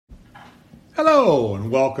Hello,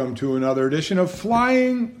 and welcome to another edition of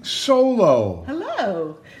Flying Solo.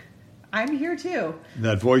 Hello. I'm here too. And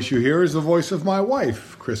that voice you hear is the voice of my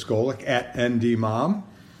wife, Chris Golick, at ND Mom,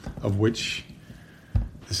 of which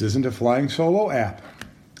this isn't a Flying Solo app.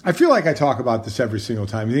 I feel like I talk about this every single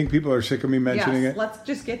time. You think people are sick of me mentioning it? Let's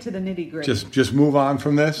just get to the nitty-gritty. Just move on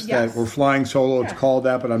from this? Yes. That we're flying solo. It's Yeah. called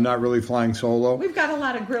that, but I'm not really flying solo. We've got a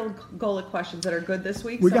lot of grilled Golick questions that are good this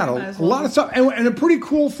week. We so got might a as well lot of stuff, and a pretty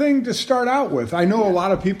cool thing to start out with. I know a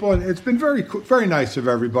lot of people, and it's been very nice of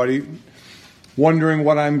everybody, wondering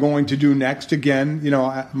what I'm going to do next. Again, you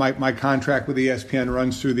know, my contract with ESPN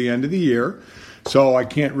runs through the end of the year, so I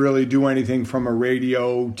can't really do anything from a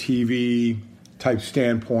radio, TV type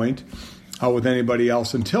standpoint with anybody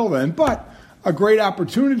else until then. But a great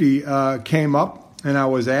opportunity came up, and I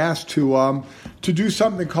was asked to do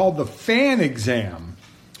something called the Fan Exam,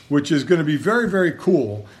 which is going to be very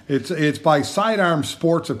cool. It's by Sidearm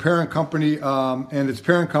Sports, a parent company, and its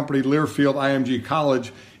parent company, Learfield IMG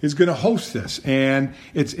College, is going to host this. And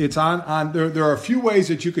it's on there are a few ways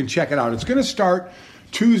that you can check it out. It's going to start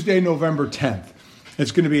Tuesday, November 10th.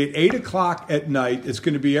 It's going to be at 8 o'clock at night. It's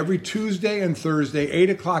going to be every Tuesday and Thursday, 8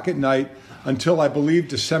 o'clock at night, until I believe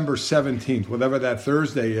December 17th, whatever that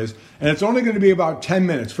Thursday is. And it's only going to be about 10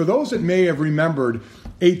 minutes. For those that may have remembered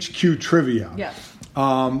HQ Trivia, Yes.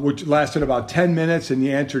 Which lasted about 10 minutes, and you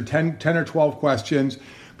answered 10 or 12 questions.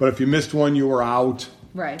 But if you missed one, you were out.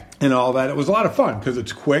 Right. And all that. It was a lot of fun because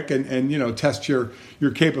it's quick and you know, test your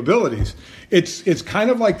capabilities. It's kind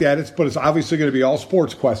of like that, but it's obviously going to be all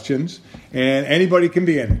sports questions, and anybody can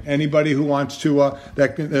be in it. Anybody who wants to,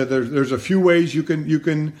 there's a few ways you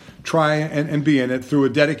can try and be in it through a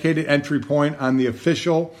dedicated entry point on the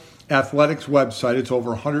official athletics website. It's over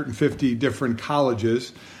 150 different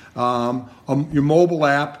colleges. Your mobile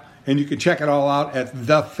app. And you can check it all out at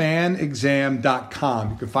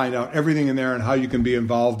thefanexam.com. You can find out everything in there and how you can be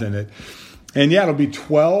involved in it. And yeah, it'll be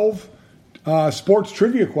 12 sports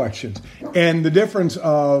trivia questions. And the difference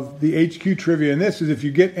of the HQ trivia in this is if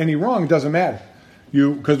you get any wrong, it doesn't matter.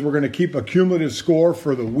 Because we're going to keep a cumulative score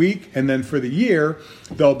for the week, and then for the year,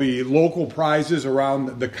 there'll be local prizes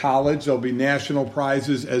around the college. There'll be national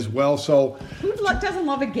prizes as well. So Who doesn't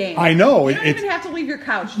love a game? I know. You don't even have to leave your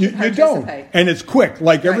couch to you participate. don't. And it's quick.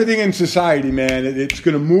 Like everything in society, man, it's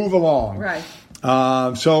going to move along. Right.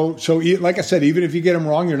 So like I said, even if you get them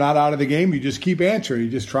wrong, you're not out of the game. You just keep answering. You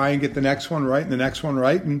just try and get the next one right and the next one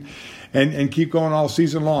right and keep going all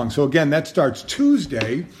season long. So again, that starts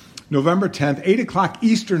Tuesday, November 10th, 8 o'clock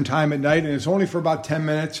Eastern time at night, and it's only for about 10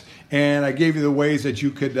 minutes. And I gave you the ways that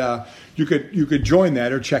you could join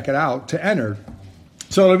that or check it out to enter.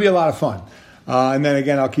 So it'll be a lot of fun. And then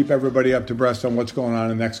again, I'll keep everybody up to breast on what's going on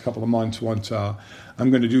in the next couple of months once I'm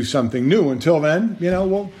going to do something new. Until then, you know,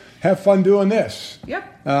 we'll have fun doing this.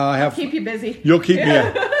 Yep. I'll keep you busy. You'll keep me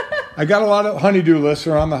in. I got a lot of honey-do lists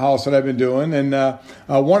around the house that I've been doing, and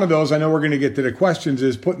one of those, I know we're going to get to the questions,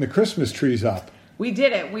 is putting the Christmas trees up. We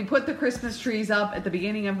did it. We put the Christmas trees up at the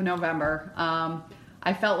beginning of November.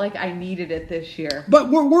 I felt like I needed it this year. But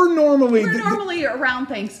we're normally around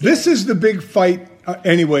Thanksgiving. This is the big fight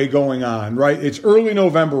anyway going on, right? It's early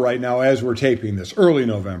November right now as we're taping this.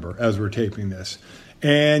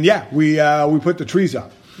 And yeah, we put the trees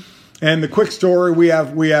up. And the quick story, we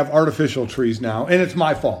have artificial trees now, and it's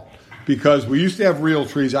my fault because we used to have real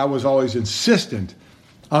trees. I was always insistent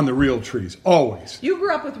on the real trees, always. You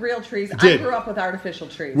grew up with real trees. Did. I grew up with artificial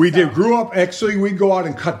trees. We did. Grew up, actually, we'd go out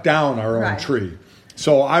and cut down our own tree.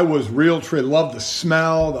 So I was real tree. Loved the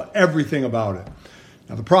smell, everything about it.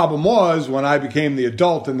 Now, the problem was when I became the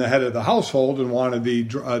adult and the head of the household and wanted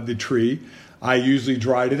the tree, I usually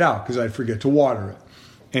dried it out because I'd forget to water it.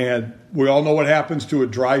 And we all know what happens to a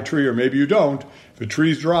dry tree, or maybe you don't. If a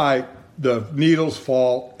tree's dry, the needles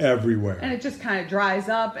fall everywhere. And it just kind of dries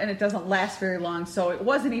up, and it doesn't last very long. So it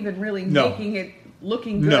wasn't even really making it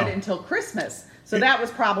looking good until Christmas. So that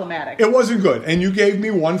was problematic. It wasn't good. And you gave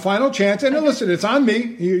me one final chance. And listen, it's on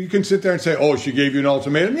me. You can sit there and say, oh, she gave you an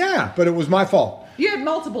ultimatum. Yeah, but it was my fault. You had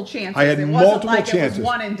multiple chances. I had multiple chances. It was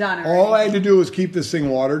one and done. All I had to do was keep this thing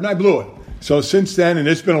watered, and I blew it. So since then, and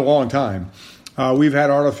it's been a long time, we've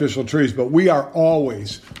had artificial trees. But we are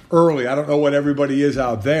always early. I don't know what everybody is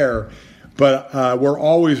out there, but we're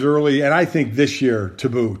always early. And I think this year, to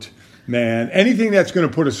boot, man, anything that's going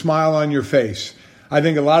to put a smile on your face, I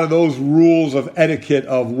think a lot of those rules of etiquette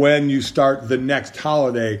of when you start the next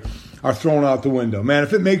holiday are thrown out the window. Man,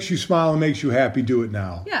 if it makes you smile and makes you happy, do it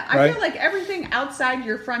now. Yeah, I feel like everything outside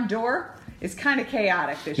your front door is kind of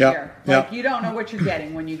chaotic this year. Like you don't know what you're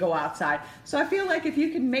getting when you go outside. So I feel like if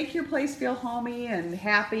you can make your place feel homey and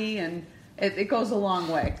happy and It goes a long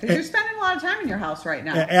way because you're spending a lot of time in your house right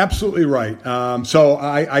now. Absolutely right. So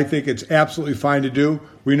I think it's absolutely fine to do.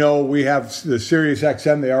 We know we have the Sirius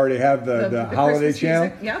XM. They already have the holiday Christmas channel.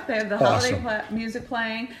 Music. Yep, they have the holiday music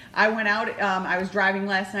playing. I went out. I was driving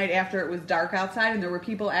last night after it was dark outside, and there were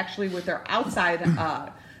people actually with their outside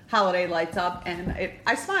holiday lights up, and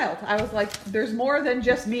I smiled. I was like, there's more than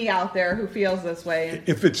just me out there who feels this way.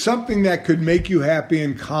 If it's something that could make you happy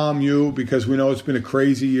and calm you, because we know it's been a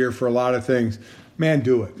crazy year for a lot of things, man,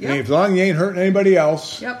 do it. Yep. As long as you ain't hurting anybody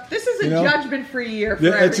else. Yep. This is a judgment-free year for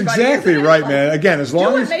everybody. That's exactly right, man. Again, as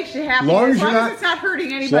long as it makes you happy, as long as it's not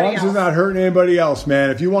hurting anybody else. As long as it's not hurting anybody else,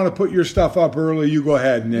 man. If you want to put your stuff up early, you go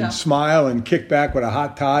ahead and then smile and kick back with a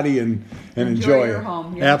hot toddy and enjoy your it.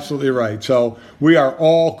 home. Yep. Absolutely right. So we are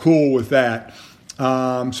all cool with that.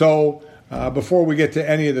 Before we get to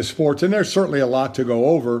any of the sports, and there's certainly a lot to go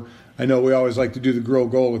over. I know we always like to do the Grill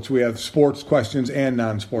Golix. We have sports questions and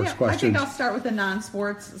non-sports questions. I think I'll start with the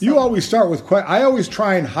non-sports. You always start with I always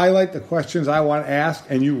try and highlight the questions I want to ask,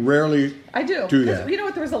 and you rarely do that. You know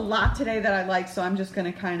what? There was a lot today that I liked, so I'm just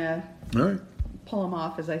going to kind of pull them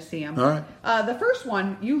off as I see them. All right. The first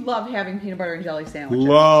one, you love having peanut butter and jelly sandwiches.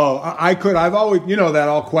 I've always, that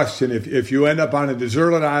all question. If you end up on a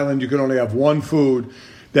deserted island, you can only have one food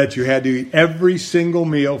that you had to eat every single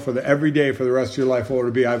meal every day for the rest of your life. What would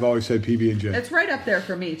it be? I've always said PB&J. It's right up there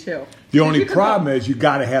for me too. The only problem is you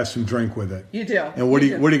got to have some drink with it. You do. And what are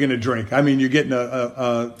you going to drink? I mean, you're getting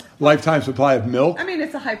a lifetime supply of milk. I mean,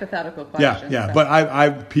 it's a hypothetical question. Yeah. So. But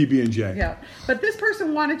I PB&J. Yeah. But this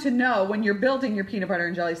person wanted to know, when you're building your peanut butter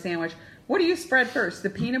and jelly sandwich, what do you spread first, the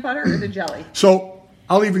peanut butter or the jelly? So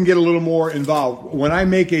I'll even get a little more involved. When I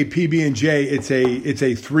make a PB&J, it's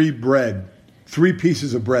a three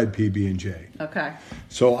pieces of bread PB&J. Okay.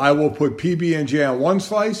 So I will put PB&J on one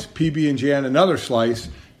slice, PB&J on another slice,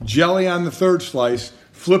 jelly on the third slice,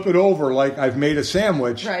 flip it over like I've made a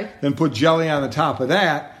sandwich, then put jelly on the top of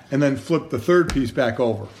that, and then flip the third piece back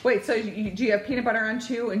over. Wait, so do you have peanut butter on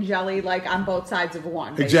two and jelly like on both sides of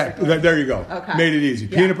one? Basically? Exactly. There you go. Okay. Made it easy.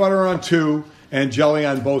 Peanut butter on two and jelly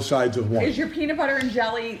on both sides of one. Is your peanut butter and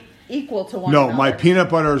jelly equal to one another? No, my peanut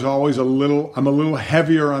butter is always I'm a little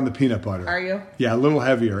heavier on the peanut butter. Are you? Yeah, a little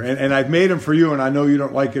heavier. And I've made them for you, and I know you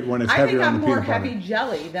don't like it when it's heavier on the peanut butter. I think I'm more heavy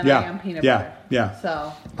jelly than I am peanut butter. Yeah.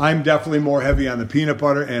 So I'm definitely more heavy on the peanut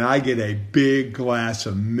butter, and I get a big glass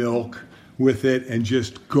of milk with it and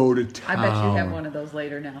just go to town. I bet you have one of those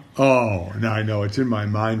later now. Oh, no, I know. It's in my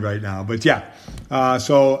mind right now. But yeah,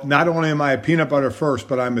 so not only am I a peanut butter first,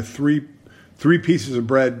 but I'm a three pieces of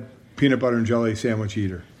bread, peanut butter and jelly sandwich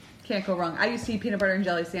eater. Can't go wrong. I used to eat peanut butter and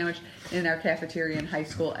jelly sandwich in our cafeteria in high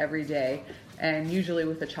school every day, and usually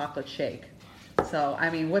with a chocolate shake. So, I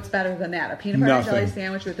mean, what's better than that? A peanut butter and jelly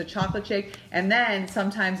sandwich with a chocolate shake, and then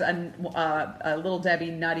sometimes a Little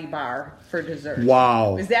Debbie Nutty Bar for dessert.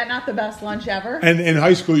 Wow. Is that not the best lunch ever? And in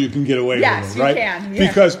high school, you can get away with it, right? Yes, you can. Yeah.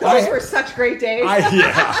 Because those were such great days.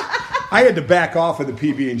 I had to back off of the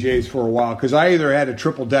PB&Js for a while because I either had a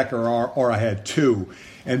triple decker or I had two.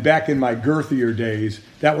 And back in my girthier days,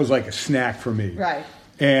 that was like a snack for me. Right.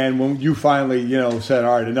 And when you finally, said,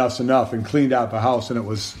 all right, enough's enough, and cleaned out the house, and it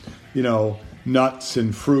was, nuts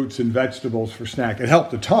and fruits and vegetables for snack, it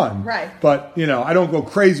helped a ton. Right. But, I don't go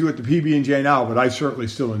crazy with the PB&J now, but I certainly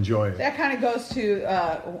still enjoy it. That kind of goes to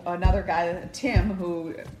another guy, Tim,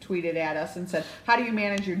 who tweeted at us and said, how do you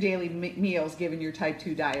manage your daily meals given your type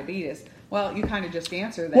 2 diabetes? Well, you kind of just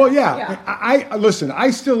answered that. Well, yeah. Listen,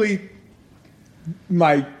 I still eat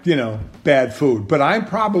my, bad food, but I'm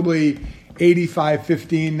probably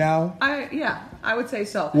 85-15 now. I would say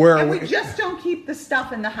so. And we just don't keep the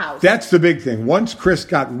stuff in the house. That's the big thing. Once Chris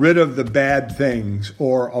got rid of the bad things,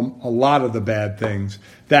 or a lot of the bad things,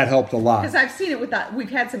 that helped a lot. Because I've seen it with that. We've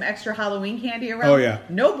had some extra Halloween candy around. Oh, yeah.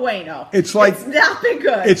 No bueno. It's not been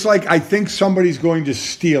good. It's like I think somebody's going to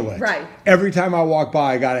steal it. Right. Every time I walk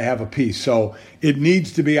by, I got to have a piece. So it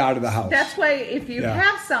needs to be out of the house. That's why if you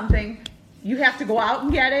have something, you have to go out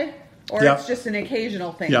and get it. Or it's just an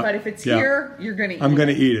occasional thing. But if it's here, you're going to eat it. I'm going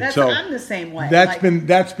to eat it. I'm the same way. That's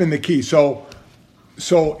been the key. So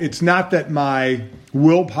it's not that my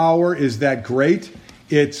willpower is that great.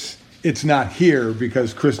 It's not here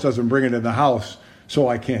because Chris doesn't bring it in the house, so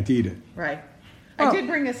I can't eat it. Right. I did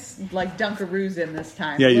bring us Dunkaroos in this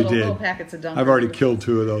time. Yeah, you did. Little packets of Dunkaroos. I've already killed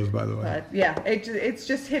 2 of those, by the way. But it's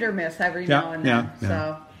just hit or miss every now and then.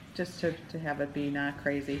 So just to have it be not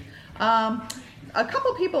crazy. A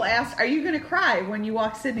couple people asked, are you going to cry when you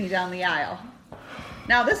walk Sydney down the aisle?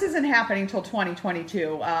 Now, this isn't happening until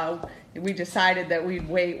 2022. We decided that we'd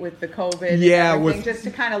wait with the COVID and everything just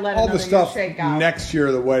to kind of let all another the stuff year shake out. Next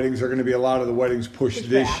year, the weddings are going to be a lot of the weddings pushed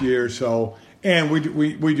this year. So And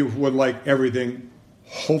we would like everything,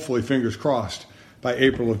 hopefully, fingers crossed, by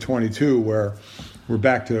April of 22, where we're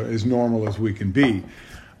back to as normal as we can be.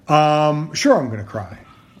 Sure, I'm going to cry.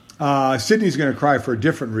 Sydney's going to cry for a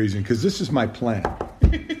different reason, because this is my plan.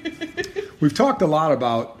 We've talked a lot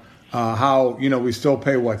about how, we still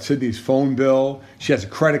pay, Sydney's phone bill. She has a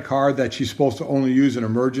credit card that she's supposed to only use in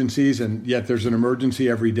emergencies, and yet there's an emergency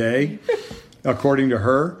every day, according to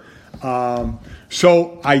her.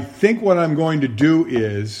 So I think what I'm going to do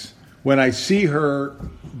is, when I see her,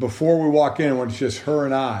 before we walk in, when it's just her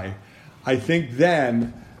and I think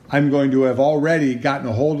then I'm going to have already gotten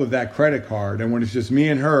a hold of that credit card. And when it's just me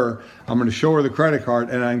and her, I'm going to show her the credit card,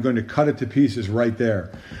 and I'm going to cut it to pieces right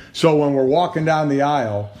there. So when we're walking down the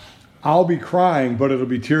aisle, I'll be crying, but it'll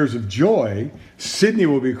be tears of joy. Sydney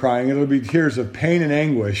will be crying. It'll be tears of pain and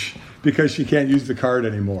anguish because she can't use the card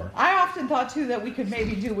anymore. I often thought, too, that we could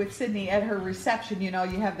maybe do with Sydney at her reception. You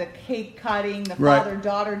have the cake cutting, the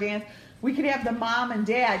father-daughter dance. We could have the mom and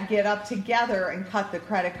dad get up together and cut the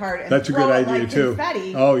credit card and That's throw a good idea, like too.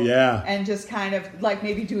 confetti. Oh, yeah. And just kind of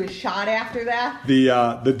maybe do a shot after that.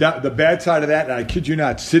 The bad side of that, and I kid you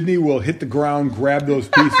not, Sydney will hit the ground, grab those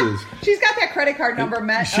pieces. She's got that credit card number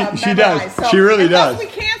memorized. She does. So she really does.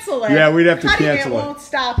 Unless we cancel it. Yeah, we'd have to cancel it. Won't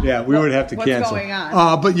stop. Yeah, we would have to cancel. What's going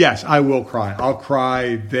on? But yes, I will cry. I'll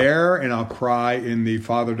cry there, and I'll cry in the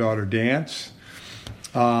father-daughter dance.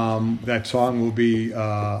 That song will be,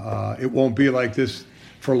 it won't be like this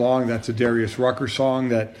for long. That's a Darius Rucker song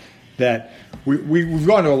that we've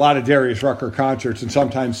gone to a lot of Darius Rucker concerts, and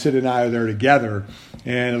sometimes Sid and I are there together,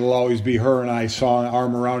 and it'll always be her and I song,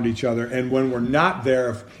 arm around each other. And when we're not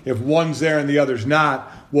there, if one's there and the other's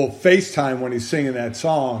not, we'll FaceTime when he's singing that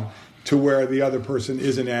song to where the other person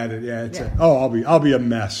isn't at it. Yeah, I'll be a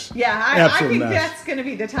mess. Yeah, I think that's going to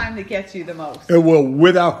be the time that gets you the most. It will,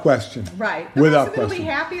 without question. Right. Without question. We'll be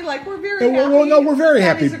happy. We're very happy. Well, no, we're very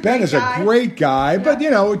happy. Ben is a great guy, but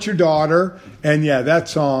it's your daughter, and that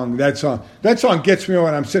song gets me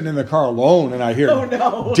when I'm sitting in the car alone and I hear, "Oh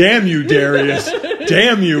no, damn you, Darius,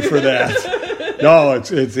 damn you for that." No,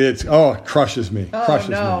 it crushes me. Crushes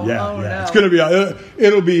me. Yeah. No. It's gonna be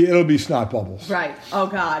it'll be snot bubbles. Right. Oh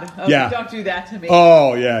God. Oh, yeah. Don't do that to me.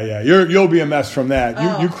 Oh yeah. You'll be a mess from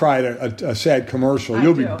that. You cried a sad commercial.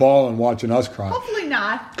 You'll be bawling watching us cry. Hopefully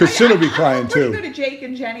not. Because Sid will be crying too. Go to Jake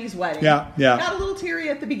and Jenny's wedding. Yeah. Got a little teary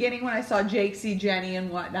at the beginning when I saw Jake see Jenny and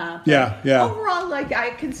whatnot. Yeah. Overall,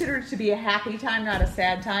 I consider it to be a happy time, not a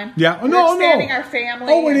sad time. Yeah. We're expanding our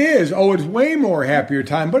family. Oh, it is. Oh, it's way more happier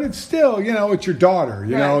time, but it's still, it's your daughter.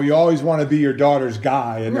 You always want to be your daughter's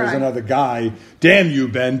guy, and there's another guy. Damn you,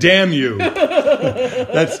 Ben. Damn you.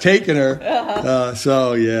 That's taking her.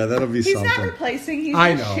 So yeah, that'll be something. He's not replacing. He's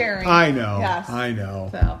just sharing. I know. Yes. I know.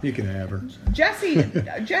 So. You can have her. Jesse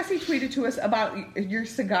tweeted to us about your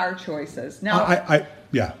cigar choices. Now,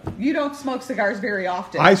 yeah. You don't smoke cigars very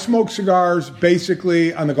often. I smoke cigars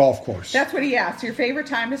basically on the golf course. That's what he asked. Your favorite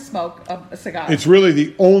time to smoke a cigar? It's really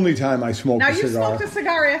the only time I smoke a cigar. Now, you smoked a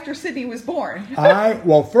cigar after Sydney was born.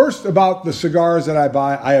 First about the cigars that I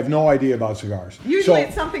buy, I have no idea about cigars. Usually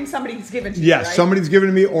it's something somebody's given to you, yes, right? somebody's given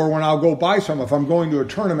to me, or when I'll go buy some. If I'm going to a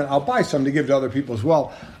tournament, I'll buy some to give to other people as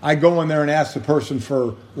well. I go in there and ask the person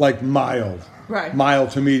for mild. Right.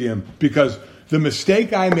 Mild to medium, because the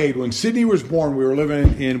mistake I made when Sydney was born, we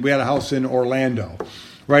had a house in Orlando,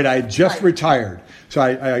 right? I had just retired. So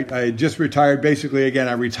I had just retired. Basically, again,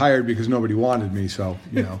 I retired because nobody wanted me. So,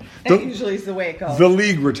 That usually is the way it goes. The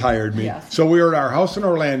league retired me. Yes. So we were at our house in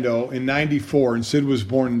Orlando in 94, and Sid was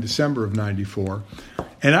born in December of 94.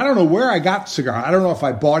 And I don't know where I got the cigar. I don't know if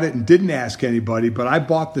I bought it and didn't ask anybody, but I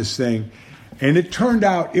bought this thing, and it turned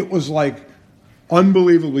out it was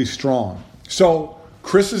unbelievably strong. So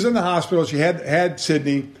Chris is in the hospital. She had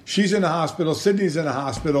Sydney. She's in the hospital. Sydney's in the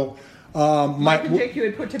hospital. Mike and Jake you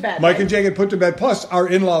had put to bed. Mike and Jake had put to bed. Plus, our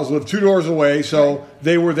in-laws live 2 doors away, so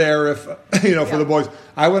they were there for the boys.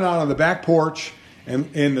 I went out on the back porch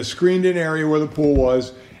and in the screened-in area where the pool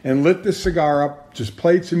was, and lit this cigar up. Just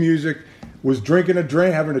played some music. Was having a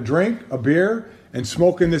beer, and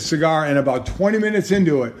smoking this cigar. And about 20 minutes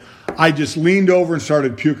into it, I just leaned over and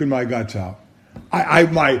started puking my guts out. I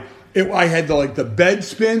had the bed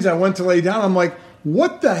spins. I went to lay down. I'm like,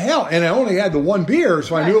 what the hell? And I only had the one beer,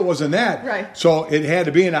 so I knew it wasn't that. Right. So it had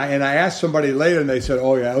to be. And I asked somebody later, and they said,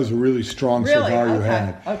 "Oh yeah, that was a really strong cigar you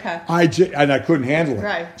had." Okay. I couldn't handle it.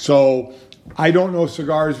 Right. So I don't know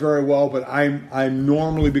cigars very well, but I'm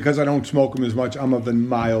normally, because I don't smoke them as much, I'm of the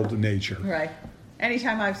mild nature. Right.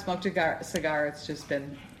 Anytime I've smoked a cigar, it's just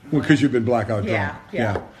been. Because you've been blackout drunk.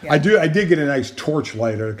 Yeah. I did get a nice torch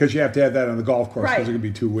lighter, because you have to have that on the golf course because it can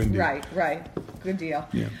be too windy. Right. Good deal.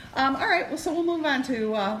 Yeah. All right. Well, so we'll move on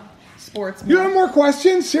to sports. You don't have more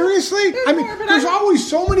questions? Seriously? There's always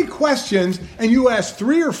so many questions, and you ask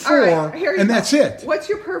 3 or 4, and that's it. What's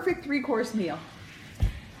your perfect 3-course meal?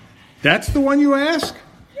 That's the one you ask?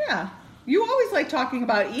 Yeah. You always like talking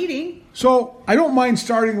about eating. So I don't mind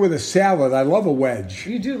starting with a salad. I love a wedge.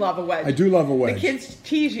 You do love a wedge. I do love a wedge. The kids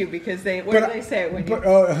tease you because do they say it when you...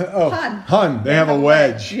 Hun, they have a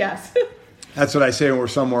wedge. Yes. That's what I say when we're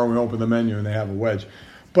somewhere and we open the menu and they have a wedge.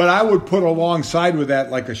 But I would put alongside with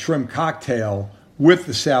that like a shrimp cocktail with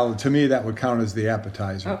the salad. To me, that would count as the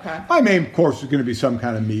appetizer. Okay. My main course is going to be some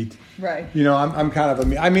kind of meat. Right. You know, I'm kind of a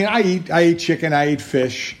meat. I mean, I eat chicken, I eat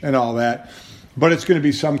fish and all that. But it's going to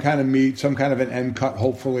be some kind of meat, some kind of an end cut,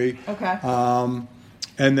 hopefully. Okay.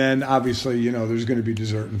 And then, obviously, you know, there's going to be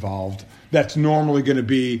dessert involved. That's normally going to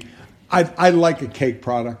be, I like a cake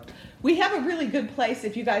product. We have a really good place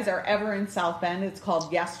if you guys are ever in South Bend. It's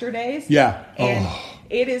called Yesterday's. Yeah. And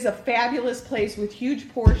it is a fabulous place with huge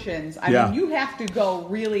portions. I mean, you have to go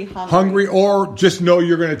really hungry. Or just know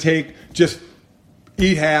you're going to take, just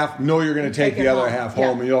eat half, know you're going to take the other half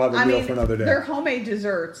home, and you'll have a meal for another day. Their homemade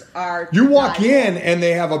desserts are... You walk in, and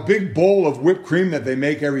they have a big bowl of whipped cream that they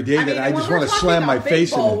make every day that I just want to slam my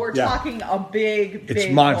face in it. We're talking a big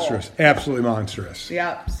It's monstrous. Bowl. Absolutely monstrous.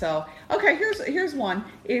 Yep. So, okay, here's one.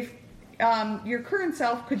 If your current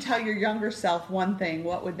self could tell your younger self one thing,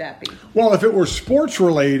 what would that be? Well, if it were sports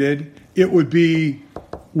related, it would be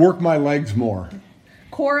work my legs more.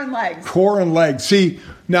 Core and legs. Core and legs. See,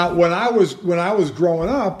 now when I was growing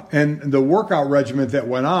up, and the workout regimen that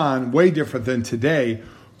went on, way different than today,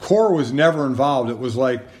 core was never involved. It was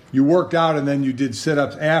like you worked out and then you did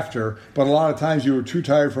sit-ups after, but a lot of times you were too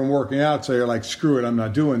tired from working out, so you're like, screw it, I'm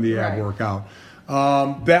not doing the ab workout.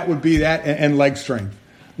 That would be that, and leg strength.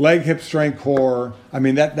 Leg, hip strength, core. I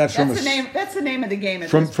mean, that's from the name. That's the name of the game.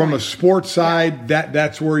 From a sports side,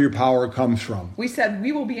 that's where your power comes from. We said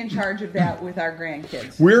we will be in charge of that with our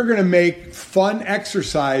grandkids. We're going to make fun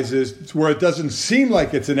exercises where it doesn't seem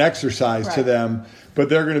like it's an exercise to them, but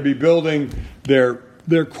they're going to be building their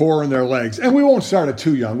core and their legs. And we won't start at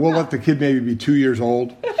too young. We'll let the kid maybe be 2 years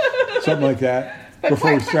old, something like that. But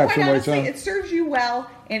before we strap some weights on. It serves you well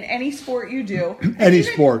in any sport you do.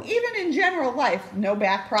 Sport. Even in general life, no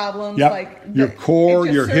back problems. Yep. Like your core,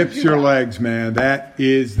 your hips, your legs, man. That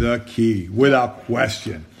is the key, without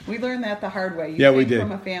question. We learned that the hard way. We did.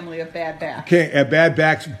 From a family of bad backs. Okay, at bad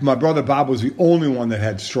backs, my brother Bob was the only one that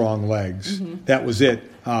had strong legs. Mm-hmm. That was it.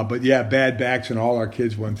 But yeah, bad backs, and all our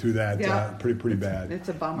kids went through that. Pretty bad. It's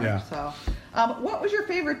a bummer. Yeah. So, what was your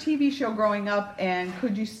favorite TV show growing up, and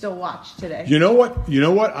could you still watch today? You know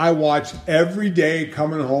what? I watched every day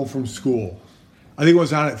coming home from school. I think it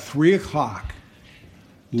was on at 3:00.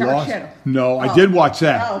 Dark Shadow. No, I did watch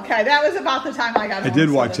that. Oh, okay, that was about the time I got home. I did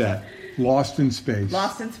watch that. Lost in Space.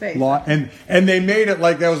 And they made it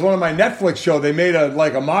like that was one of my Netflix shows. They made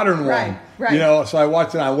a modern one. Right. You know, so I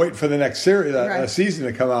watched it. I'm waiting for the next series, season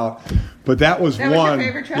to come out. But that was one. Was your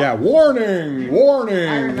favorite show? Yeah, warning.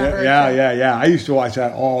 I remember Yeah. I used to watch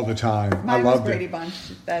that all the time. Mine I loved was Brady it. Bunch.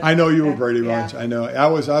 I know you were Brady Bunch. I know. I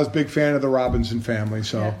was a big fan of the Robinson Family.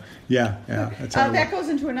 So yeah. That goes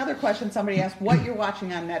into another question somebody asked: what you're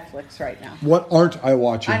watching on Netflix right now? What aren't I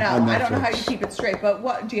watching? I know. On Netflix? I don't know how you keep it straight, but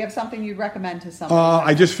what do you have something you'd recommend to somebody?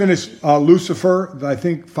 I just finished Lucifer. I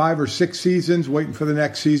think 5 or 6 seasons. Waiting for the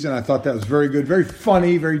next season. I thought that was very good, very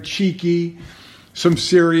funny, very cheeky. Some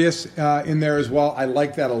serious in there as well. I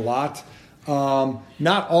like that a lot.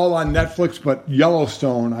 Not all on Netflix, but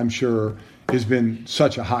Yellowstone, I'm sure, has been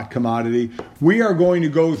such a hot commodity. We are going to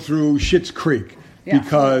go through Schitt's Creek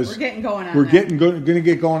because we're getting going on. We're going to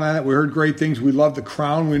get going on it. We heard great things. We love The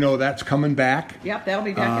Crown. We know that's coming back. Yep, that'll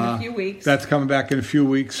be back in a few weeks. That's coming back in a few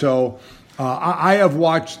weeks. So I have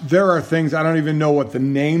watched. There are things I don't even know what the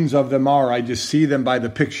names of them are. I just see them by the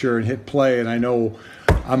picture and hit play, and I know.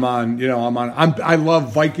 I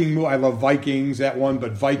love Viking. I love Vikings, that one,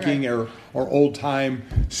 but Viking or old time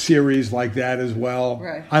series like that as well.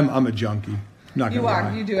 Right. I'm a junkie. Not gonna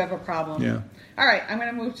lie. You do have a problem. Yeah. All right, I'm going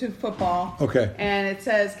to move to football. Okay. And it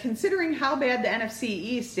says, considering how bad the NFC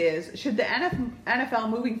East is, should the NFL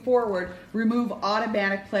moving forward remove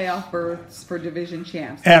automatic playoff berths for division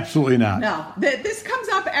champs? Absolutely not. No. This comes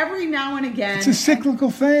up every now and again. It's a cyclical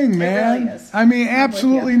thing, man. It really is. I mean,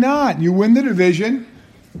 absolutely not. You win the division,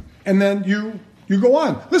 and then you go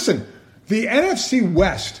on. Listen, the NFC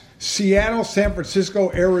West, Seattle, San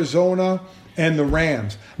Francisco, Arizona, and the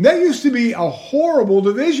Rams, that used to be a horrible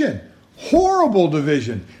division. Horrible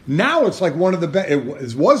division. Now it's like one of the best.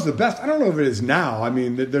 It was the best. I don't know if it is now. I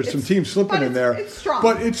mean, there's some teams slipping in there. It's strong.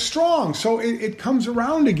 But it's strong. So it comes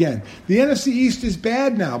around again. The NFC East is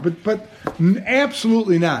bad now, but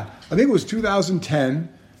absolutely not. I think it was 2010.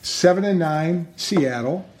 7-9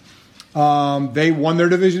 Seattle. They won their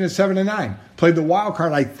division at 7-9. Played the wild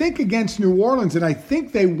card, I think, against New Orleans, and I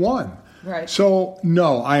think they won. Right. So,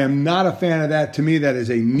 no, I am not a fan of that. To me, that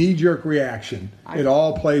is a knee-jerk reaction. It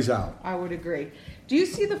all plays out. I would agree. Do you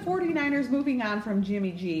see the 49ers moving on from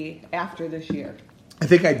Jimmy G after this year? I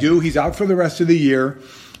think I do. He's out for the rest of the year.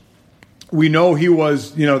 We know he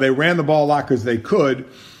was, they ran the ball a lot because they could.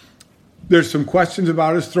 There's some questions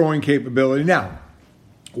about his throwing capability. Now,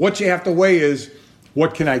 what you have to weigh is,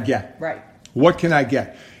 what can I get? Right. What can I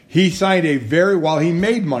get? He signed while he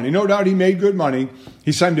made money, no doubt he made good money,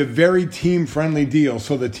 he signed a very team-friendly deal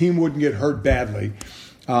so the team wouldn't get hurt badly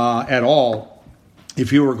at all if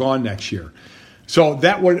he were gone next year. So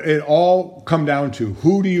that would it all come down to,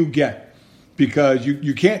 who do you get? Because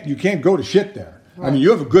you can't go to shit there. Right. I mean,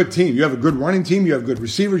 you have a good team. You have a good running team. You have good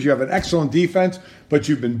receivers. You have an excellent defense. But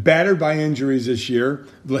you've been battered by injuries this year,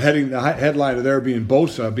 the headline of there being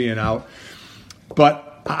Bosa being out. But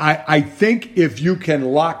I think if you can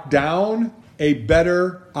lock down a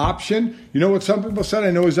better option, you know what some people said?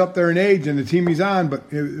 I know he's up there in age and the team he's on, but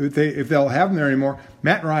if they'll have him there anymore,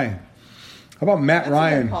 Matt Ryan. How about Matt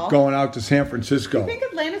Ryan going out to San Francisco? Do you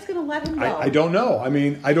think Atlanta's going to let him go? I don't know. I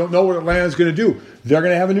mean, I don't know what Atlanta's going to do. They're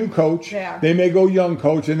going to have a new coach. Yeah. They may go young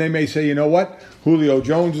coach, and they may say, you know what? Julio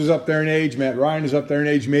Jones is up there in age. Matt Ryan is up there in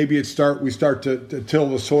age. Maybe we start to till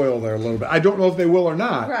the soil there a little bit. I don't know if they will or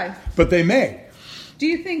not, right. But they may. Do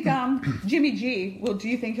you think Jimmy G, do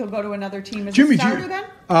you think he'll go to another team as a starter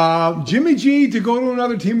then? Jimmy G to go to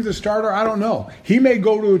another team as a starter, I don't know. He may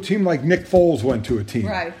go to a team like Nick Foles went to a team.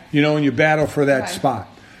 Right. And you battle for that spot.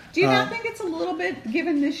 Do you not think it's a little bit,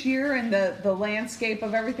 given this year and the landscape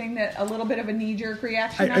of everything, that a little bit of a knee-jerk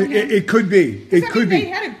reaction on him? It could be. They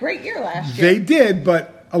had a great year last year. They did,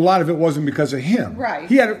 but a lot of it wasn't because of him. Right.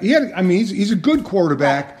 He's a good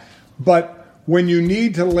quarterback, but when you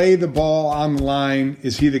need to lay the ball on the line,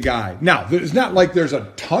 is he the guy? Now, it's not like there's a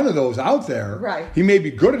ton of those out there. Right. He may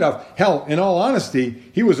be good enough. Hell, in all honesty,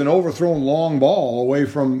 he was an overthrown long ball away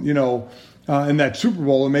from, in that Super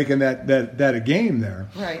Bowl and making that a game there.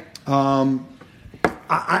 Right.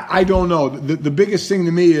 I don't know. The biggest thing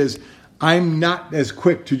to me is I'm not as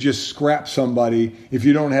quick to just scrap somebody if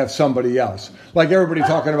you don't have somebody else. Like everybody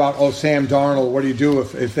talking about, Sam Darnold, what do you do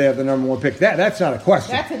if they have the number one pick? That's not a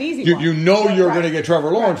question. That's an easy one. You know you're going to get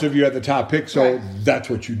Trevor Lawrence if you have the top pick, so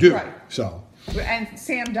that's what you do. Right. So. And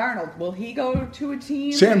Sam Darnold, will he go to a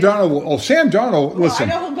team? Sam Darnold,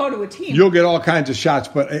 listen. I know he'll go to a team. You'll get all kinds of shots,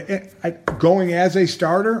 but going as a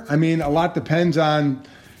starter, I mean, a lot depends on,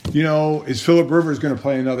 is Phillip Rivers going to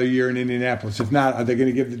play another year in Indianapolis? If not, are they going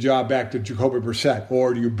to give the job back to Jacoby Brissett?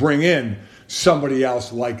 Or do you bring in somebody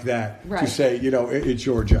else like that to say, it's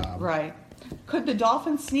your job? Right. Could the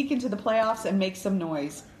Dolphins sneak into the playoffs and make some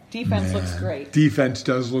noise? Defense looks great. Defense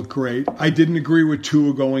does look great. I didn't agree with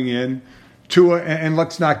Tua going in. And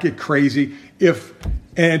let's not get crazy.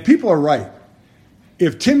 And people are right.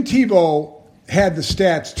 If Tim Tebow had the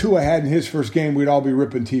stats Tua had in his first game, we'd all be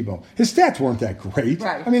ripping Tebow. His stats weren't that great.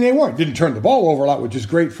 Right. I mean, they weren't. Didn't turn the ball over a lot, which is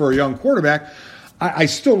great for a young quarterback. I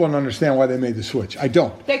still don't understand why they made the switch. I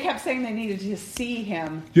don't. They kept saying they needed to see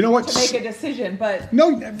him to make a decision, but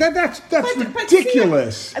no, that's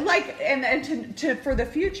ridiculous. And for the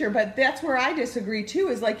future, but that's where I disagree too.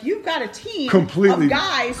 Is like you've got a team completely, of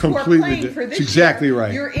guys who are playing for this. That's exactly year.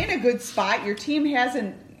 right. You're in a good spot. Your team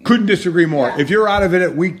hasn't. Couldn't disagree more. Yeah. If you're out of it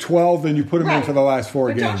at week 12, then you put them in for the last four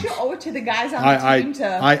games. Don't you owe it to the guys on the team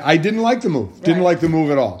to? I didn't like the move. Right. Didn't like the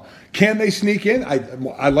move at all. Can they sneak in?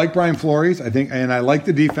 I like Brian Flores, I think, and I like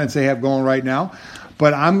the defense they have going right now.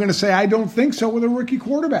 But I'm going to say I don't think so with a rookie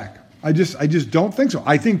quarterback. I just don't think so.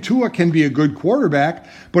 I think Tua can be a good quarterback,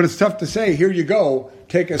 but it's tough to say, here you go,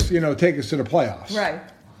 take us to the playoffs. Right.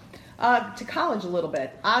 To college a little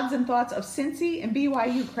bit. Odds and thoughts of Cincy and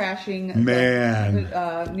BYU crashing. Man.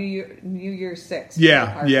 New Year's 6.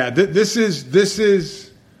 Yeah. This is.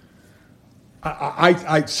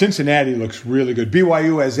 Cincinnati looks really good.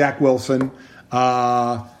 BYU has Zach Wilson.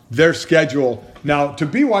 Their schedule. Now, to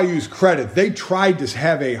BYU's credit, they tried to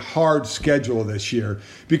have a hard schedule this year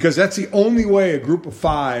because that's the only way a group of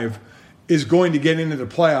 5 is going to get into the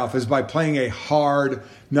playoff is by playing a hard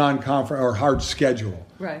non-conference or hard schedule.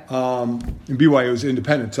 Right. And BYU is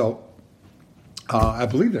independent, so I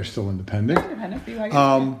believe they're still independent. They're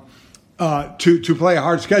independent. BYU. To play a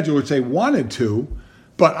hard schedule, which they wanted to.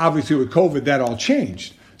 But obviously with COVID, that all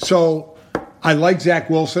changed. So I like Zach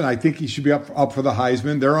Wilson. I think he should be up for the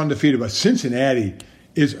Heisman. They're undefeated. But Cincinnati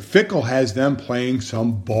Fickell has them playing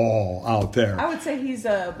some ball out there. I would say he's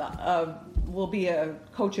will be a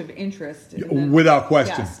coach of interest. Without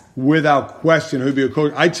question. Yes. Without question, he'll be a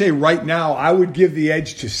coach. I'd say right now I would give the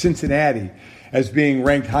edge to Cincinnati as being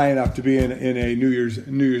ranked high enough to be in a New Year's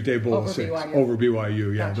Day Bowl over BYU. Over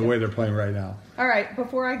BYU, yeah, Gotcha. The way they're playing right now. All right,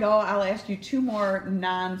 before I go, I'll ask you 2 more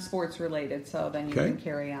non-sports related, so then you can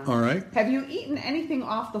carry on. All right. Have you eaten anything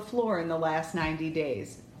off the floor in the last 90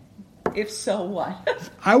 days? If so, what?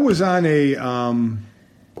 I was on a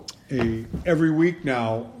every week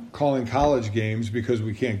now calling college games because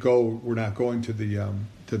we can't go. We're not going to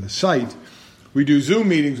the site. We do Zoom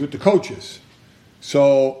meetings with the coaches.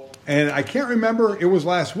 So, and I can't remember. It was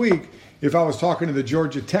last week if I was talking to the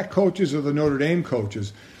Georgia Tech coaches or the Notre Dame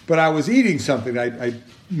coaches. But I was eating something. I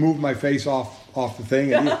moved my face off the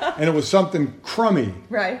thing, and it was something crummy.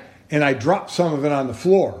 Right. And I dropped some of it on the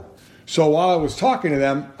floor. So while I was talking to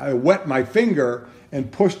them, I wet my finger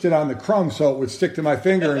and pushed it on the crumb so it would stick to my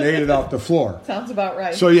finger and ate it off the floor. Sounds about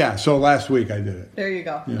right. So last week I did it. There you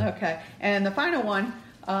go. Yeah. Okay. And the final one,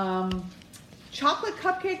 chocolate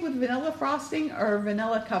cupcake with vanilla frosting or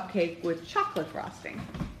vanilla cupcake with chocolate frosting?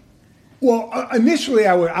 Well, initially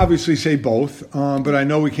I would obviously say both, but I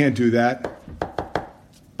know we can't do that.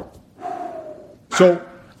 So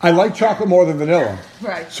I like chocolate more than vanilla.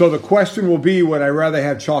 Right. So the question will be, would I rather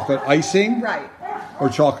have chocolate icing? Right. Or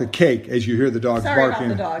chocolate cake, as you hear the dogs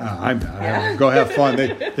barking. About the dog. Go have fun.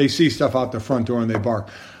 They see stuff out the front door and they bark.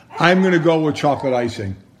 I'm going to go with chocolate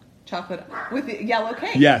icing. Chocolate with the yellow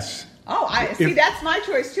cake? Yes. Oh, that's my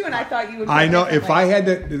choice too, and I thought you would. I know if I had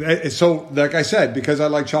to. So, like I said, because I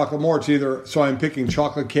like chocolate more, it's either. So I'm picking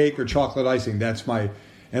chocolate cake or chocolate icing. That's my,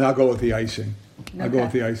 and I'll go with the icing. Okay. I'll go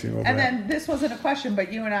with the icing over. And then this wasn't a question,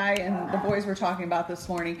 but you and I and the boys were talking about this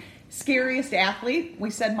morning. Scariest athlete? We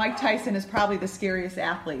said Mike Tyson is probably the scariest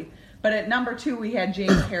athlete. But at number 2, we had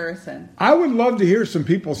James Harrison. I would love to hear some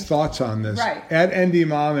people's thoughts on this. Right. At ND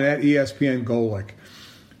Mom and at ESPN Golick.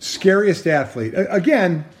 Scariest athlete.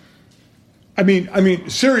 Again, I mean,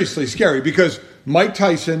 seriously scary because Mike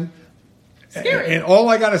Tyson. Scary. And all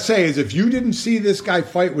I got to say is if you didn't see this guy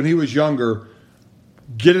fight when he was younger,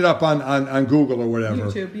 get it up on Google or whatever.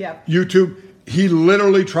 YouTube, yeah. YouTube. He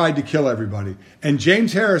literally tried to kill everybody. And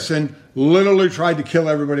James Harrison literally tried to kill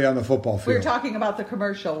everybody on the football field. We were talking about the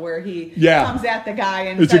commercial where he comes at the guy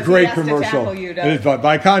and it's says a great he has commercial. to tackle you.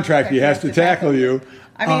 By contract, he has to tackle you.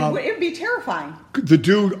 I mean, it would be terrifying. The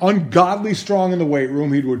dude, ungodly strong in the weight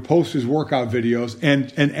room. He would post his workout videos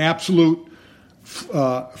and an absolute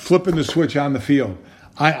flipping the switch on the field.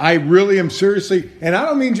 I really am seriously, and I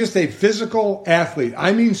don't mean just a physical athlete.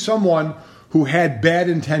 I mean someone who had bad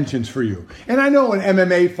intentions for you. And I know in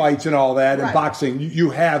MMA fights and all that, and boxing, you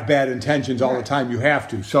have bad intentions all the time. You have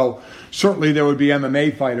to. So certainly there would be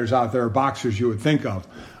MMA fighters out there, or boxers you would think of.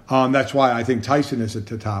 That's why I think Tyson is at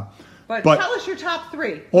the top. But tell us your top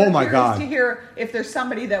 3. Oh, my God. To hear if there's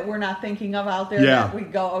somebody that we're not thinking of out there that we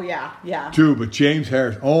go, oh, yeah. Dude, but James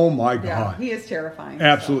Harris, oh, my God. Yeah, he is terrifying.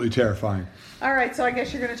 Absolutely terrifying. All right, so I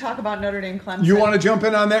guess you're going to talk about Notre Dame Clemson. You want to jump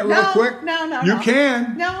in on that real quick? No. You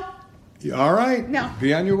can. No. All right. No.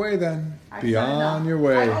 Be on your way then. Be on your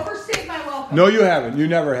way. I overstayed my welcome. No, you haven't. You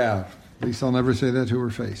never have. At least I'll never say that to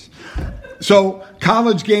her face. So,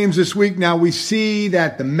 college games this week. Now, we see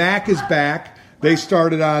that the MAC is back. They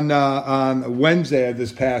started on Wednesday of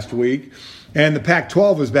this past week. And the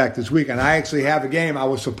Pac-12 is back this week. And I actually have a game. I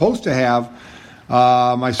was supposed to have,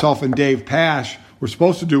 myself and Dave Pash, were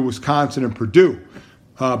supposed to do Wisconsin and Purdue.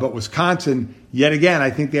 But Wisconsin, yet again,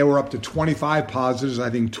 I think they were up to 25 positives. I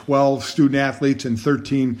think 12 student athletes and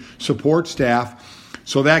 13 support staff.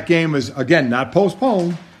 So that game is, again, not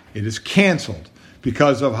postponed. It is canceled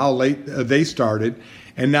because of how late they started.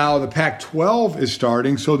 And now the Pac-12 is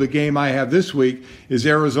starting. So the game I have this week is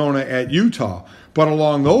Arizona at Utah. But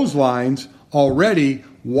along those lines, already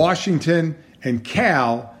Washington and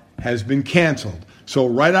Cal has been canceled. So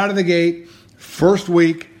right out of the gate, first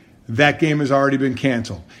week, that game has already been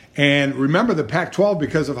canceled. And remember the Pac-12,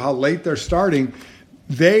 because of how late they're starting,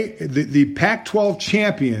 the Pac-12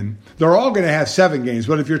 champion, they're all going to have 7 games.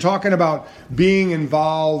 But if you're talking about being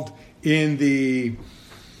involved in the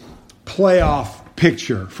playoff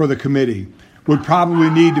picture for the committee, would probably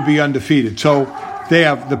need to be undefeated. So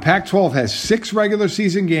the Pac-12 has 6 regular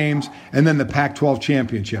season games and then the Pac-12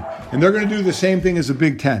 championship. And they're going to do the same thing as the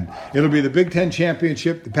Big Ten. It'll be the Big Ten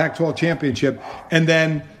championship, the Pac-12 championship, and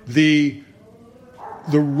then the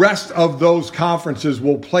rest of those conferences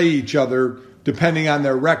will play each other depending on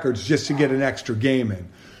their records just to get an extra game in.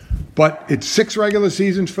 But it's 6 regular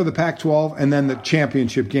seasons for the Pac-12 and then the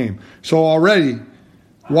championship game. So already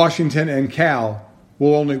Washington and Cal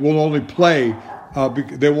will only play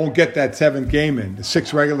they won't get that 7th game in,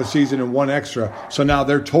 6 regular season and 1 extra. So now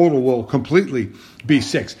their total will completely be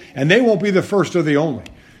 6. And they won't be the first or the only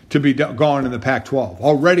to be gone in the Pac-12.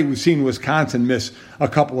 Already we've seen Wisconsin miss a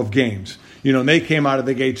couple of games. And they came out of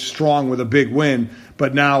the gate strong with a big win,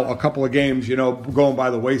 but now a couple of games, going by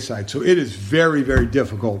the wayside. So it is very, very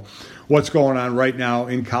difficult what's going on right now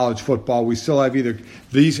in college football. We still have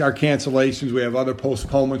these are cancellations. We have other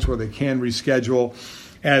postponements where they can reschedule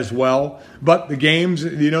as well. But the games,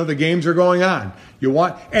 the games are going on.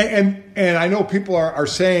 And I know people are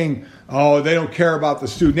saying, oh, they don't care about the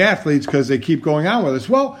student athletes because they keep going on with us.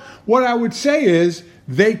 Well, what I would say is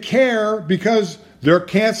they care because they're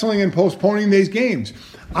canceling and postponing these games.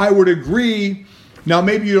 I would agree. Now,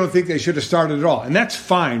 maybe you don't think they should have started at all, and that's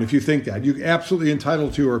fine if you think that. You're absolutely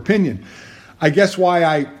entitled to your opinion. I guess why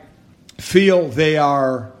I feel they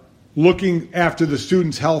are looking after the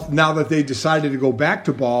students' health now that they decided to go back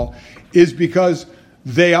to ball is because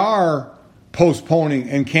they are postponing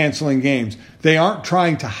and canceling games. They aren't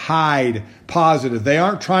trying to hide positive. They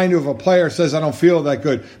aren't trying to, if a player says, I don't feel that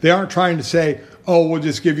good, they aren't trying to say, oh, we'll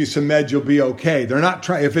just give you some meds, you'll be okay. They're not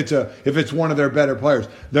trying, if it's one of their better players,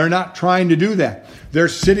 they're not trying to do that. They're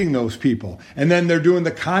sitting those people. And then they're doing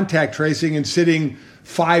the contact tracing and sitting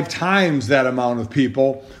 5 times that amount of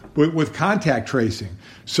people with contact tracing.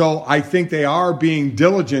 So I think they are being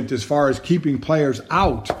diligent as far as keeping players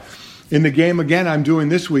out. In the game, again, I'm doing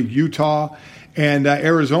this week, Utah and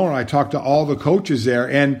Arizona. I talked to all the coaches there,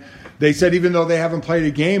 and they said even though they haven't played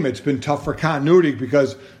a game, it's been tough for continuity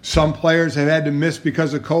because some players have had to miss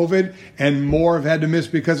because of COVID and more have had to miss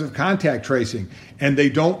because of contact tracing. And they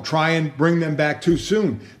don't try and bring them back too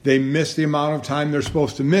soon. They miss the amount of time they're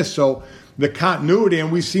supposed to miss. So the continuity,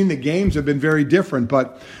 and we've seen the games have been very different.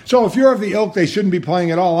 But so if you're of the ilk they shouldn't be playing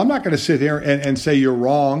at all, I'm not going to sit here and say you're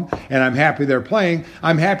wrong, and I'm happy they're playing.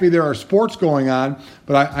 I'm happy there are sports going on,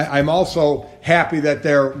 but I'm also happy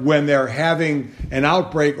that when they're having an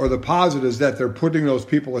outbreak or the positives, that they're putting those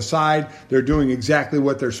people aside. They're doing exactly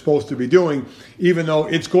what they're supposed to be doing, even though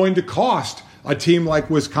it's going to cost a team like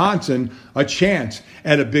Wisconsin a chance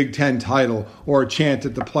at a Big Ten title or a chance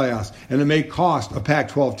at the playoffs, and it may cost a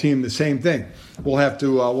Pac-12 team the same thing. We'll have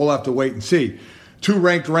to wait and see. 2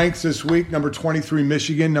 ranked ranks this week: number 23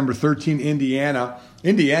 Michigan, number 13 Indiana.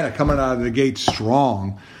 Indiana coming out of the gate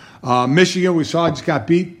strong. Michigan, we saw, just got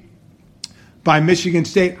beat by Michigan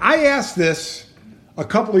State. I asked this a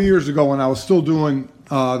couple of years ago when I was still doing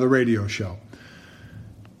the radio show.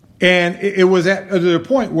 And it was at the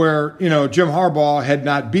point where, Jim Harbaugh had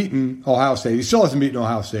not beaten Ohio State. He still hasn't beaten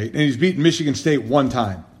Ohio State. And he's beaten Michigan State one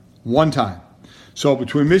time. So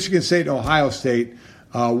between Michigan State and Ohio State,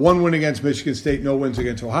 1 win against Michigan State, no wins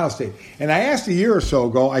against Ohio State. And I asked a year or so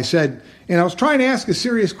ago, I said, and I was trying to ask a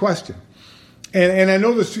serious question. And I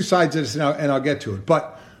know there's 2 sides to this, and I'll get to it.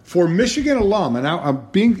 But for Michigan alum, and I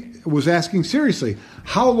was asking seriously,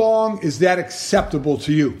 how long is that acceptable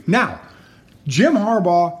to you? Now, Jim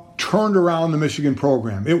Harbaugh turned around the Michigan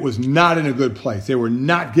program. It was not in a good place. They were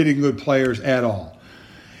not getting good players at all.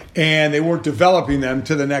 And they weren't developing them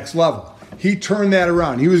to the next level. He turned that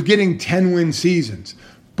around. He was getting 10-win seasons.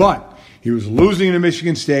 But he was losing to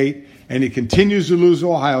Michigan State, and he continues to lose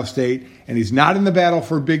to Ohio State, and he's not in the battle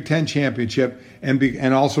for a Big Ten championship,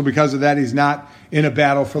 and also because of that, he's not in a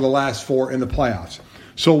battle for the last 4 in the playoffs.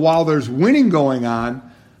 So while there's winning going on,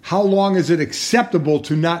 how long is it acceptable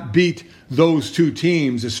to not beat those 2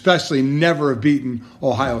 teams, especially never have beaten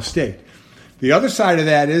Ohio State? The other side of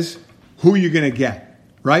that is who you're going to get,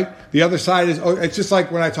 right? The other side is, it's just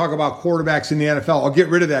like when I talk about quarterbacks in the NFL, I'll get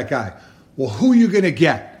rid of that guy. Well, who are you going to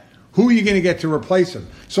get? Who are you going to get to replace him?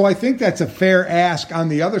 So I think that's a fair ask on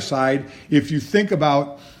the other side if you think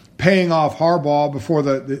about paying off Harbaugh before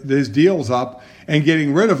his deal's up and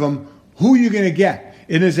getting rid of him. Who are you going to get?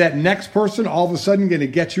 And is that next person all of a sudden going to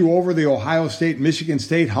get you over the Ohio State, Michigan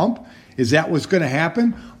State hump? Is that what's going to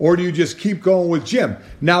happen? Or do you just keep going with Jim?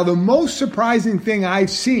 Now, the most surprising thing I've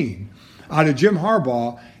seen out of Jim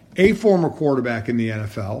Harbaugh, a former quarterback in the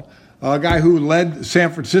NFL, a guy who led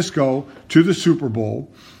San Francisco to the Super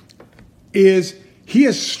Bowl, is he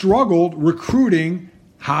has struggled recruiting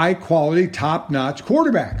high-quality, top-notch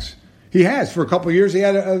quarterbacks. He has. For a couple of years, he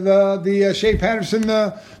had the Shea Patterson,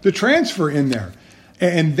 the transfer in there.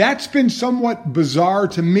 And that's been somewhat bizarre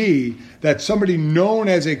to me that somebody known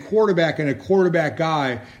as a quarterback and a quarterback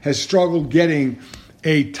guy has struggled getting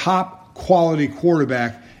a top quality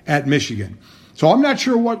quarterback at Michigan. So I'm not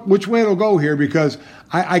sure which way it'll go here, because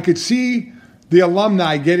I could see the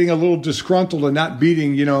alumni getting a little disgruntled and not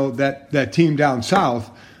beating, that team down south.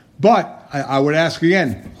 But I would ask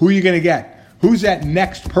again, who are you going to get? who's that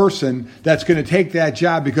next person that's going to take that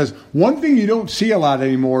job? Because one thing you don't see a lot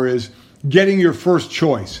anymore is getting your first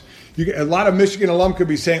choice. A lot of Michigan alum could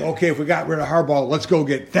be saying, okay, if we got rid of Harbaugh, let's go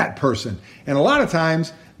get that person. And a lot of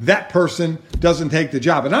times, that person doesn't take the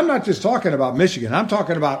job. And I'm not just talking about Michigan. I'm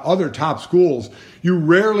talking about other top schools. You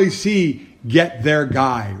rarely see get their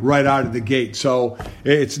guy right out of the gate. So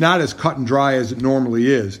it's not as cut and dry as it normally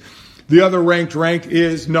is. The other ranked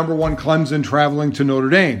is number 1 Clemson traveling to Notre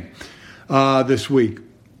Dame this week.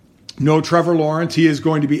 No Trevor Lawrence. He is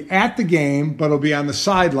going to be at the game, but he'll be on the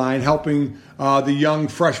sideline helping the young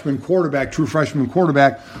true freshman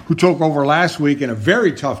quarterback who took over last week in a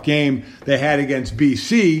very tough game they had against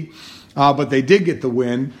BC, but they did get the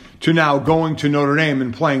win, to now going to Notre Dame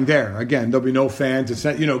and playing there. Again, there'll be no fans. It's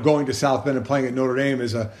not, going to South Bend and playing at Notre Dame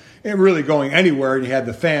is really going anywhere, and you had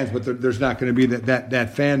the fans, but there's not going to be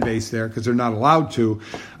that fan base there because they're not allowed to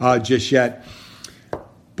just yet.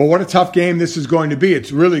 But what a tough game this is going to be.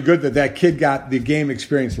 It's really good that kid got the game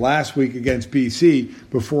experience last week against BC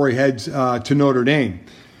before he heads to Notre Dame.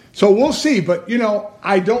 So we'll see. But,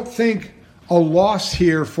 I don't think a loss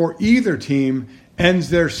here for either team ends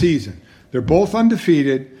their season. They're both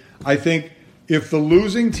undefeated. I think if the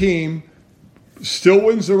losing team still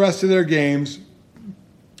wins the rest of their games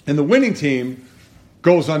and the winning team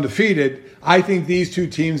goes undefeated, I think these two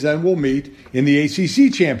teams then will meet in the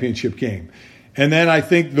ACC championship game. And then I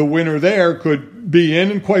think the winner there could be in,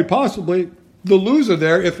 and quite possibly the loser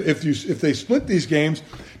there if they split these games,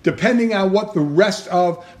 depending on what the rest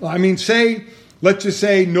of, let's just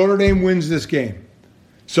say Notre Dame wins this game.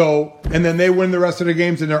 So, and then they win the rest of the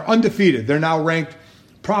games and they're undefeated. They're now ranked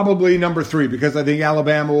probably number 3 because I think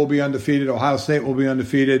Alabama will be undefeated, Ohio State will be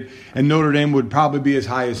undefeated, and Notre Dame would probably be as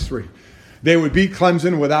high as 3. They would beat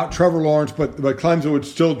Clemson without Trevor Lawrence, but Clemson would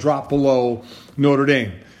still drop below Notre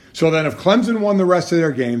Dame. So then if Clemson won the rest of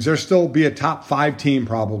their games, they'll still be a top 5 team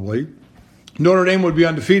probably. Notre Dame would be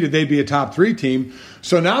undefeated. They'd be a top 3 team.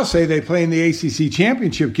 So now say they play in the ACC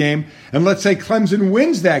championship game, and let's say Clemson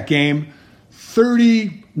wins that game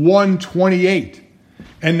 31-28.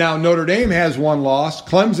 And now Notre Dame has one loss.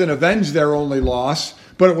 Clemson avenged their only loss,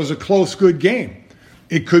 but it was a close, good game.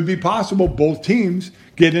 It could be possible both teams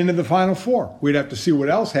get into the Final Four. We'd have to see what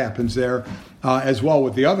else happens there as well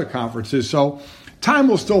with the other conferences. So time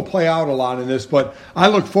will still play out a lot in this, but I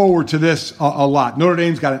look forward to this a lot. Notre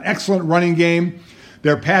Dame's got an excellent running game.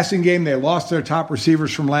 Their passing game, they lost their top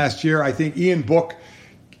receivers from last year. I think Ian Book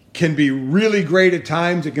can be really great at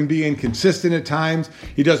times. It can be inconsistent at times.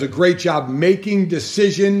 He does a great job making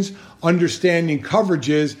decisions, understanding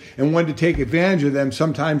coverages, and when to take advantage of them.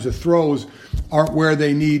 Sometimes the throws aren't where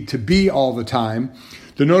they need to be all the time.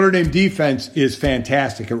 The Notre Dame defense is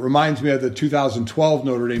fantastic. It reminds me of the 2012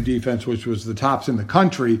 Notre Dame defense, which was the tops in the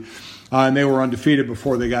country, and they were undefeated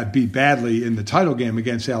before they got beat badly in the title game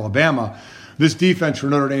against Alabama. This defense for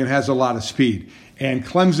Notre Dame has a lot of speed, and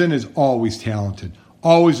Clemson is always talented,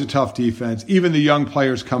 always a tough defense. Even the young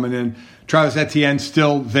players coming in, Travis Etienne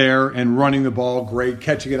still there and running the ball great,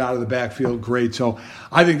 catching it out of the backfield great. So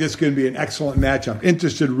I think this is going to be an excellent matchup.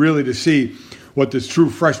 Interested really to see what this true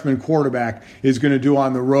freshman quarterback is going to do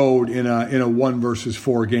on the road in a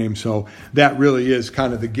 1-4 game. So that really is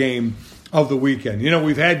kind of the game of the weekend.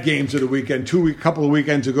 We've had games of the weekend. A couple of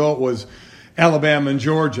weekends ago it was Alabama and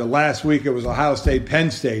Georgia. Last week it was Ohio State, Penn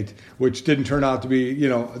State, which didn't turn out to be,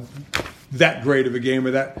 that great of a game.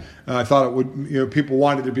 Or that I thought it would, people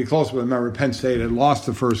wanted to be close, but remember Penn State had lost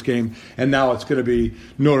the first game, and now it's going to be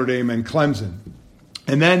Notre Dame and Clemson.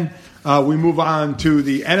 And then we move on to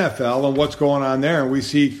the NFL and what's going on there, and we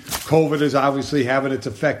see COVID is obviously having its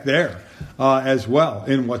effect there as well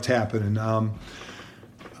in what's happening.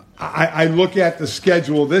 I look at the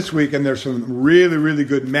schedule this week, and there's some really, really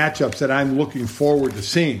good matchups that I'm looking forward to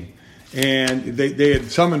seeing. And they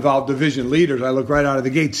had some involved division leaders. I look right out of the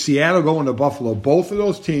gate. Seattle going to Buffalo. Both of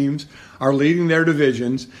those teams are leading their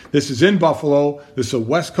divisions. This is in Buffalo. This is a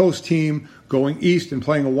West Coast team going east and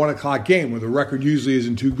playing a 1 o'clock game where the record usually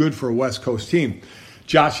isn't too good for a West Coast team.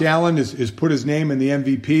 Josh Allen has put his name in the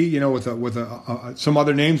MVP, with some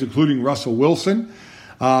other names, including Russell Wilson.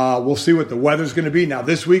 We'll see what the weather's going to be. Now,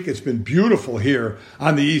 this week it's been beautiful here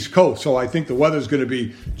on the East Coast, so I think the weather's going to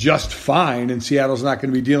be just fine, and Seattle's not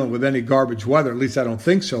going to be dealing with any garbage weather. At least I don't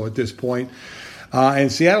think so at this point.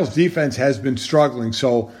 And Seattle's defense has been struggling,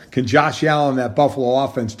 so can Josh Allen, that Buffalo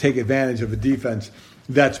offense, take advantage of a defense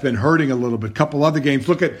that's been hurting a little bit? Couple other games.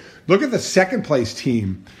 Look at the second-place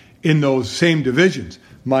team in those same divisions.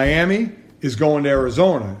 Miami is going to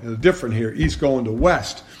Arizona. Different here. East going to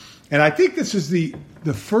West. And I think this is the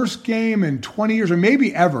first game in 20 years, or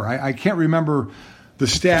maybe ever, I can't remember the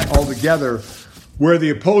stat altogether, where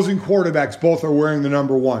the opposing quarterbacks both are wearing the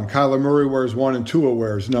number 1. Kyler Murray wears 1 and Tua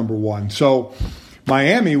wears number 1. So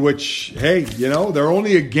Miami, which, hey, they're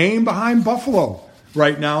only a game behind Buffalo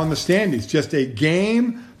right now in the standings. Just a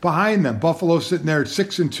game behind them. Buffalo sitting there at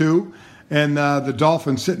 6-2, and the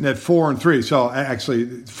Dolphins sitting at 4-3. So actually,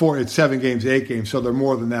 it's 7 games, 8 games, so they're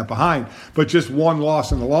more than that behind. But just 1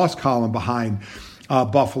 loss in the loss column behind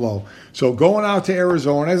Buffalo. So going out to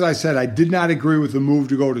Arizona, as I said, I did not agree with the move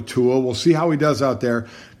to go to Tua. We'll see how he does out there.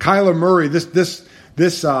 Kyler Murray,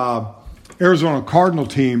 this Arizona Cardinal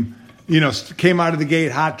team, came out of the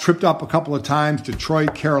gate hot, tripped up a couple of times,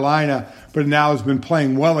 Detroit, Carolina, but now has been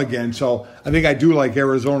playing well again. So I think I do like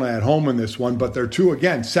Arizona at home in this one, but they're 2,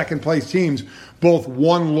 again, second-place teams, both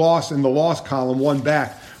 1 loss in the loss column, 1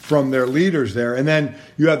 back from their leaders there. And then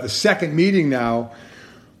you have the second meeting now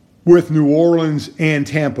with New Orleans and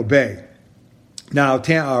Tampa Bay. Now,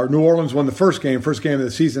 New Orleans won the first game of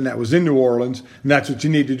the season. That was in New Orleans, and that's what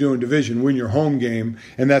you need to do in division, win your home game,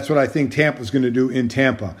 and that's what I think Tampa's going to do in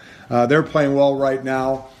Tampa. They're playing well right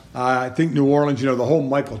now. I think New Orleans, the whole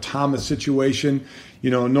Michael Thomas situation,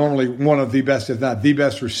 normally one of the best, if not the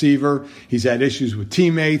best receiver. He's had issues with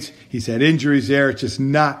teammates. He's had injuries there. It's just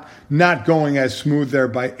not going as smooth there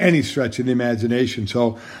by any stretch of the imagination.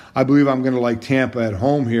 So I believe I'm going to like Tampa at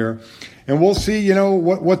home here. And we'll see,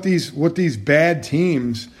 what these bad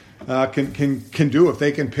teams can do if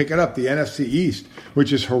they can pick it up. The NFC East,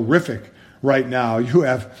 which is horrific right now. You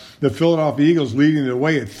have the Philadelphia Eagles leading the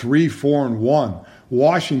way at 3-4-1.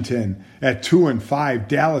 Washington at 2-5,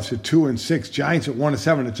 Dallas at 2-6, Giants at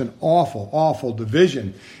 1-7. It's an awful, awful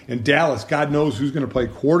division. And Dallas, God knows who's going to play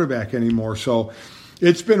quarterback anymore. So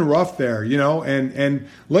it's been rough there, And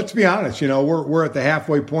let's be honest, we're at the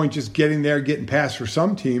halfway point, just getting there, getting past for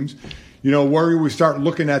some teams. Where we start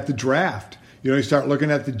looking at the draft. You start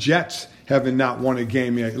looking at the Jets having not won a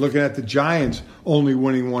game yet. You're looking at the Giants only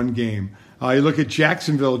winning 1 game. You look at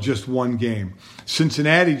Jacksonville, just 1 game.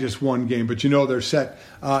 Cincinnati, just 1 game. But they're set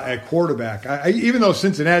at quarterback. Even though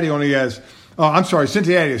Cincinnati only has,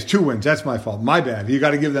 Cincinnati has 2 wins. That's my fault. My bad. You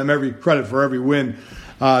got to give them every credit for every win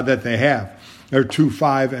that they have. They're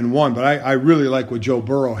 2-5-1. But I really like what Joe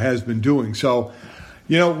Burrow has been doing. So,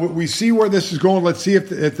 we see where this is going. Let's see if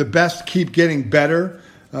the best keep getting better.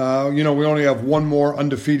 We only have 1 more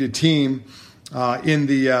undefeated team in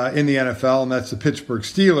the NFL, and that's the Pittsburgh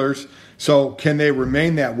Steelers. So can they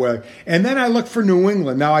remain that way? And then I look for New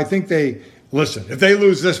England. Now I think if they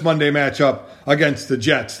lose this Monday matchup against the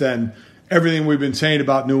Jets, then everything we've been saying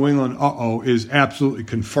about New England, is absolutely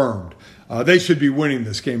confirmed. They should be winning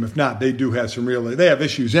this game. If not, they do have they have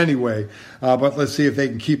issues anyway. But let's see if they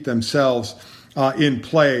can keep themselves in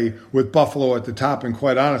play with Buffalo at the top, and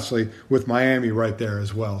quite honestly, with Miami right there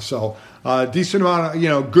as well. So decent amount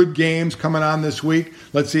of good games coming on this week.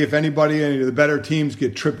 Let's see if any of the better teams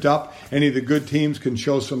get tripped up. Any of the good teams can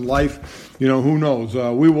show some life. Who knows?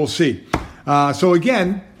 We will see. So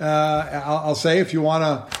again, I'll say if you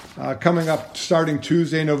want to, coming up starting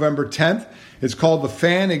Tuesday, November 10th, it's called the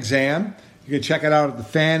Fan Exam. You can check it out at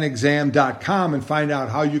thefanexam.com and find out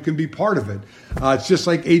how you can be part of it. It's just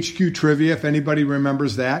like HQ Trivia, if anybody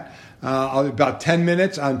remembers that. About 10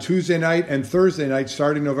 minutes on Tuesday night and Thursday night,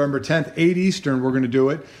 starting November 10th, 8 Eastern, we're going to do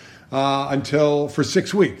it for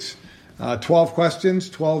 6 weeks. 12 questions,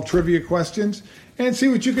 12 trivia questions, and see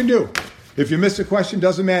what you can do. If you miss a question,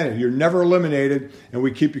 doesn't matter. You're never eliminated, and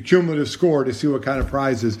we keep a cumulative score to see what kind of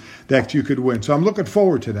prizes that you could win. So I'm looking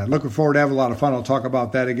forward to that. Looking forward to have a lot of fun. I'll talk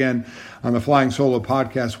about that again on the Flying Solo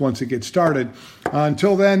podcast once it gets started.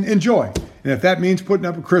 Until then, enjoy. And if that means putting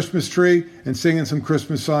up a Christmas tree and singing some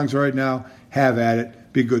Christmas songs right now, have at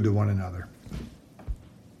it. Be good to one another.